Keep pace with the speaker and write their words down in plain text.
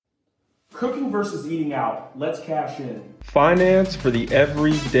Cooking versus eating out. Let's cash in. Finance for the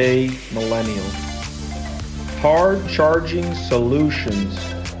everyday millennial. Hard charging solutions.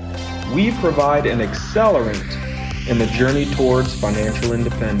 We provide an accelerant in the journey towards financial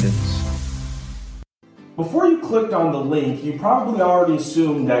independence. Before you clicked on the link, you probably already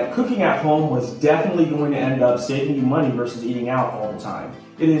assumed that cooking at home was definitely going to end up saving you money versus eating out all the time.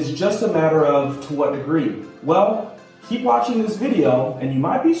 It is just a matter of to what degree. Well, keep watching this video and you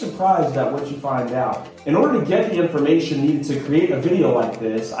might be surprised at what you find out. In order to get the information needed to create a video like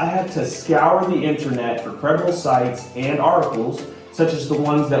this, I had to scour the internet for credible sites and articles, such as the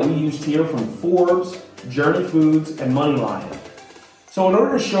ones that we used here from Forbes, Journey Foods, and MoneyLion. So in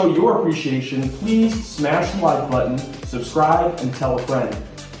order to show your appreciation, please smash the like button, subscribe, and tell a friend.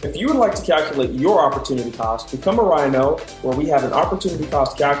 If you would like to calculate your opportunity cost, become a Rhino, where we have an opportunity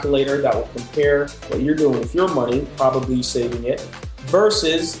cost calculator that will compare what you're doing with your money, probably saving it,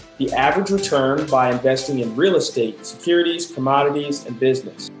 versus the average return by investing in real estate, securities, commodities, and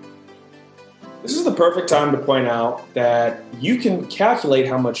business. This is the perfect time to point out that you can calculate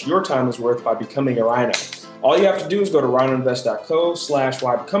how much your time is worth by becoming a Rhino. All you have to do is go to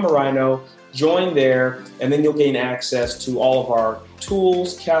rhinoinvest.co/whybecome-a-rhino, join there, and then you'll gain access to all of our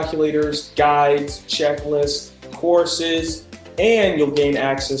tools, calculators, guides, checklists, courses, and you'll gain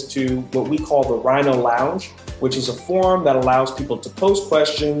access to what we call the Rhino Lounge, which is a forum that allows people to post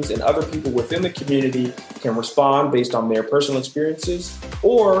questions and other people within the community can respond based on their personal experiences,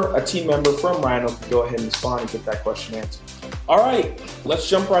 or a team member from Rhino can go ahead and respond and get that question answered. All right, let's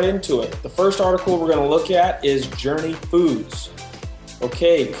jump right into it. The first article we're going to look at is Journey Foods.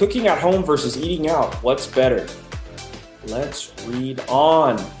 Okay, cooking at home versus eating out. What's better? Let's read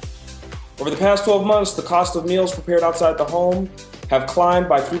on. Over the past 12 months, the cost of meals prepared outside the home have climbed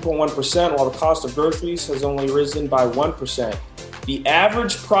by 3.1%, while the cost of groceries has only risen by 1%. The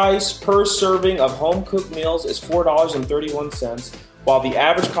average price per serving of home-cooked meals is $4.31, while the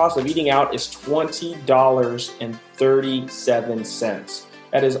average cost of eating out is $20.37.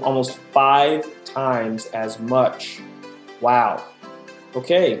 That is almost 5 times as much. Wow.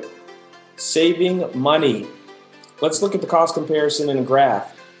 Okay, saving money. Let's look at the cost comparison in a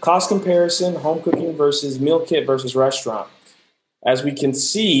graph. Cost comparison, home cooking versus meal kit versus restaurant. As we can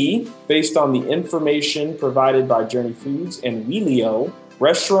see, based on the information provided by Journey Foods and Wheelio,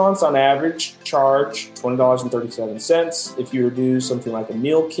 restaurants on average charge $20.37. If you were to do something like a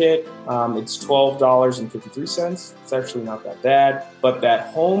meal kit, it's $12.53. It's actually not that bad, but that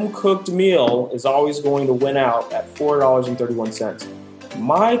home cooked meal is always going to win out at $4.31.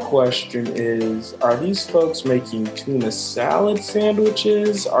 My question is, are these folks making tuna salad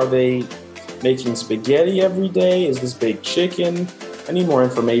sandwiches? Are they making spaghetti every day? Is this baked chicken? I need more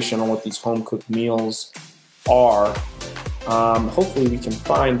information on what these home cooked meals are. Hopefully we can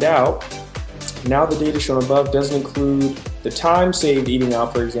find out. Now the data shown above doesn't include the time saved eating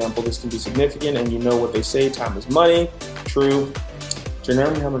out, for example. This can be significant, and you know what they say, time is money. True.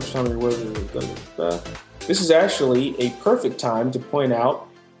 Generally, how much time you're working. This is actually a perfect time to point out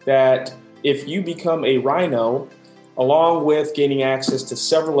that if you become a Rhino, along with gaining access to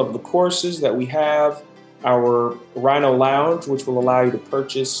several of the courses that we have, our Rhino Lounge, which will allow you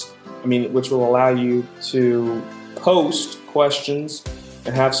to post questions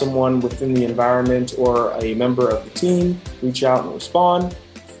and have someone within the environment or a member of the team reach out and respond.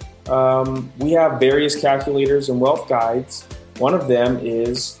 We have various calculators and wealth guides. One of them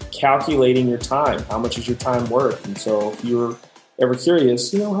is calculating your time. How much is your time worth? And so if you're ever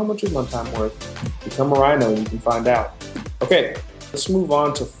curious, how much is my time worth? Become a Rhino and you can find out. Okay, let's move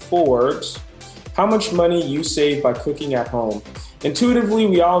on to Forbes. How much money you save by cooking at home? Intuitively,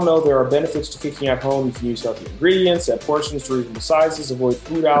 we all know there are benefits to cooking at home. You can use healthy ingredients, set portions to reasonable sizes, avoid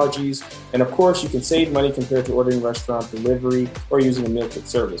food allergies, and of course, you can save money compared to ordering restaurant delivery or using a meal kit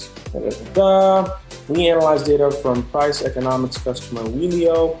service. We analyze data from Price Economics customer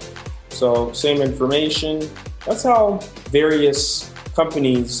Wheelio. So same information. That's how various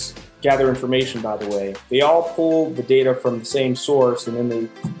companies gather information, by the way. They all pull the data from the same source and then they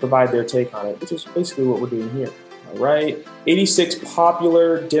provide their take on it, which is basically what we're doing here. All right, 86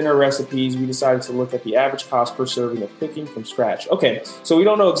 popular dinner recipes. We decided to look at the average cost per serving of cooking from scratch. Okay, so we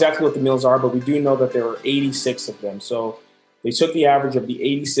don't know exactly what the meals are, but we do know that there were 86 of them. So they took the average of the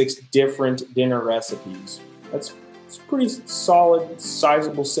 86 different dinner recipes. It's a pretty solid,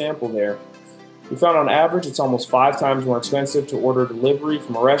 sizable sample there. We found on average it's almost 5 times more expensive to order delivery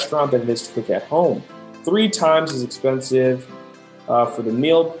from a restaurant than it is to cook at home. 3 times as expensive for the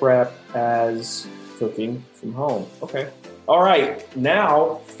meal prep as cooking from home. Okay. All right.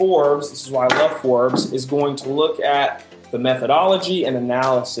 Now, Forbes, this is why I love Forbes, is going to look at the methodology and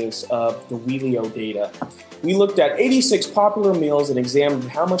analysis of the Wheelio data. We looked at 86 popular meals and examined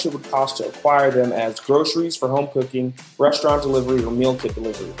how much it would cost to acquire them as groceries for home cooking, restaurant delivery, or meal kit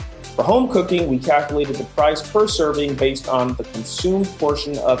delivery. For home cooking, we calculated the price per serving based on the consumed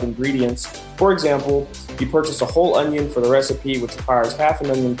portion of ingredients. For example, you purchase a whole onion for the recipe, which requires half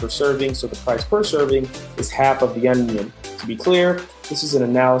an onion per serving, so the price per serving is half of the onion. To be clear, this is an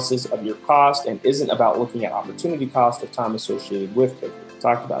analysis of your cost and isn't about looking at opportunity cost of time associated with cooking.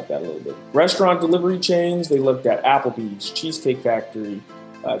 Talked about that a little bit. Restaurant delivery chains, they looked at Applebee's, Cheesecake Factory,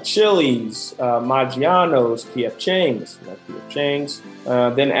 Chili's, Maggiano's, P.F. Chang's,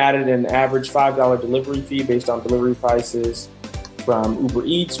 then added an average $5 delivery fee based on delivery prices from Uber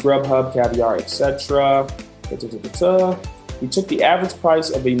Eats, Grubhub, Caviar, etc. We took the average price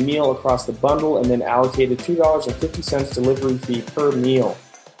of a meal across the bundle and then allocated $2.50 delivery fee per meal.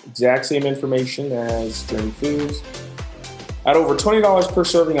 Exact same information as Journey Foods. At over $20 per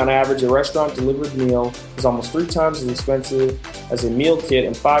serving on average, a restaurant delivered meal is almost 3 times as expensive as a meal kit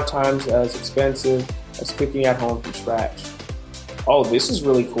and 5 times as expensive as cooking at home from scratch. Oh, this is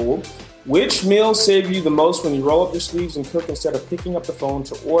really cool. Which meals save you the most when you roll up your sleeves and cook instead of picking up the phone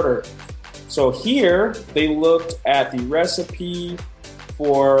to order? So here they looked at the recipe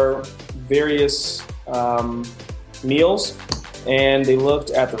for various meals, and they looked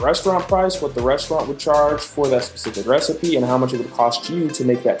at the restaurant price, what the restaurant would charge for that specific recipe, and how much it would cost you to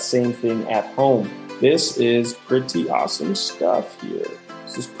make that same thing at home. This is pretty awesome stuff here.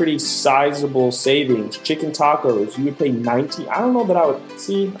 This is pretty sizable savings. Chicken tacos, you would pay $19. I don't know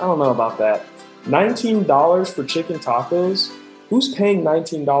about that. $19 for chicken tacos? Who's paying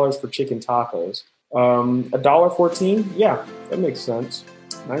 $19 for chicken tacos? $1.14? Yeah, that makes sense.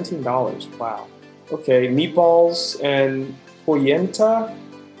 $19, wow. Okay, meatballs and polenta,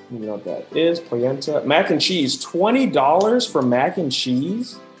 you know what that is, polenta. Mac and cheese, $20 for mac and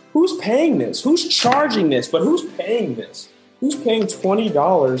cheese? Who's paying this? Who's charging this? But who's paying this? Who's paying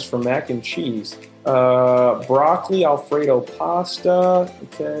 $20 for mac and cheese? Broccoli Alfredo pasta,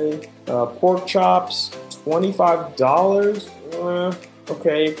 okay. Pork chops, $25.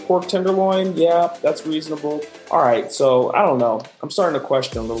 Okay, pork tenderloin, yeah, that's reasonable. All right, so I don't know. I'm starting to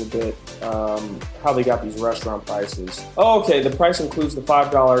question a little bit how they got these restaurant prices. Oh, okay, the price includes the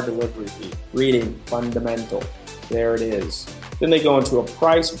 $5 delivery fee. Reading, fundamental. There it is. Then they go into a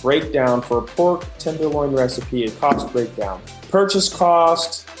price breakdown for a pork tenderloin recipe, a cost breakdown. Purchase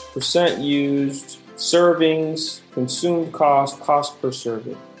cost, percent used, servings, consumed cost, cost per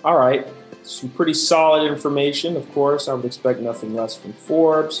serving. All right. Some pretty solid information. Of course, I would expect nothing less from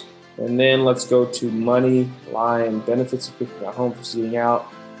Forbes. And then let's go to Moneyline, benefits of cooking at home versus eating out.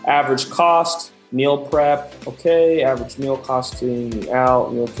 Average cost, meal prep, okay. Average meal costing, eating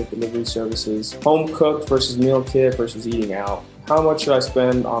out, meal kit delivery services. Home cooked versus meal kit versus eating out. How much should I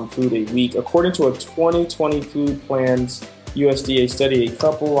spend on food a week? According to a 2020 Food Plans USDA study, a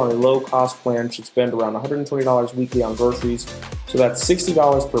couple on a low-cost plan should spend around $120 weekly on groceries. So that's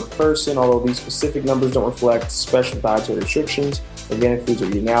 $60 per person, although these specific numbers don't reflect special dietary restrictions. Organic foods are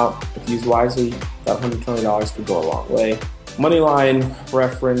eaten out. If used wisely, that $120 could go a long way. Moneyline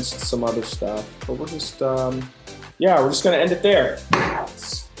referenced some other stuff, but we're just going to end it there.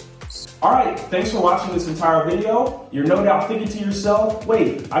 All right, thanks for watching this entire video. You're no doubt thinking to yourself,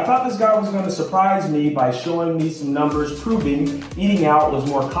 wait, I thought this guy was going to surprise me by showing me some numbers proving eating out was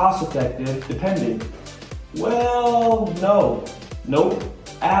more cost-effective depending. Well, nope,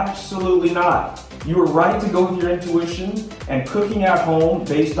 absolutely not. You were right to go with your intuition, and cooking at home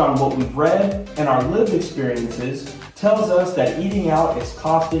based on what we've read and our lived experiences tells us that eating out is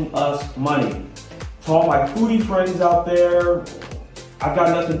costing us money. To all my foodie friends out there, I've got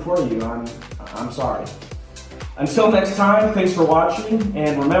nothing for you. I'm sorry. Until next time, thanks for watching,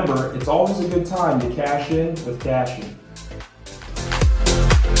 and remember, it's always a good time to cash in with Cashin.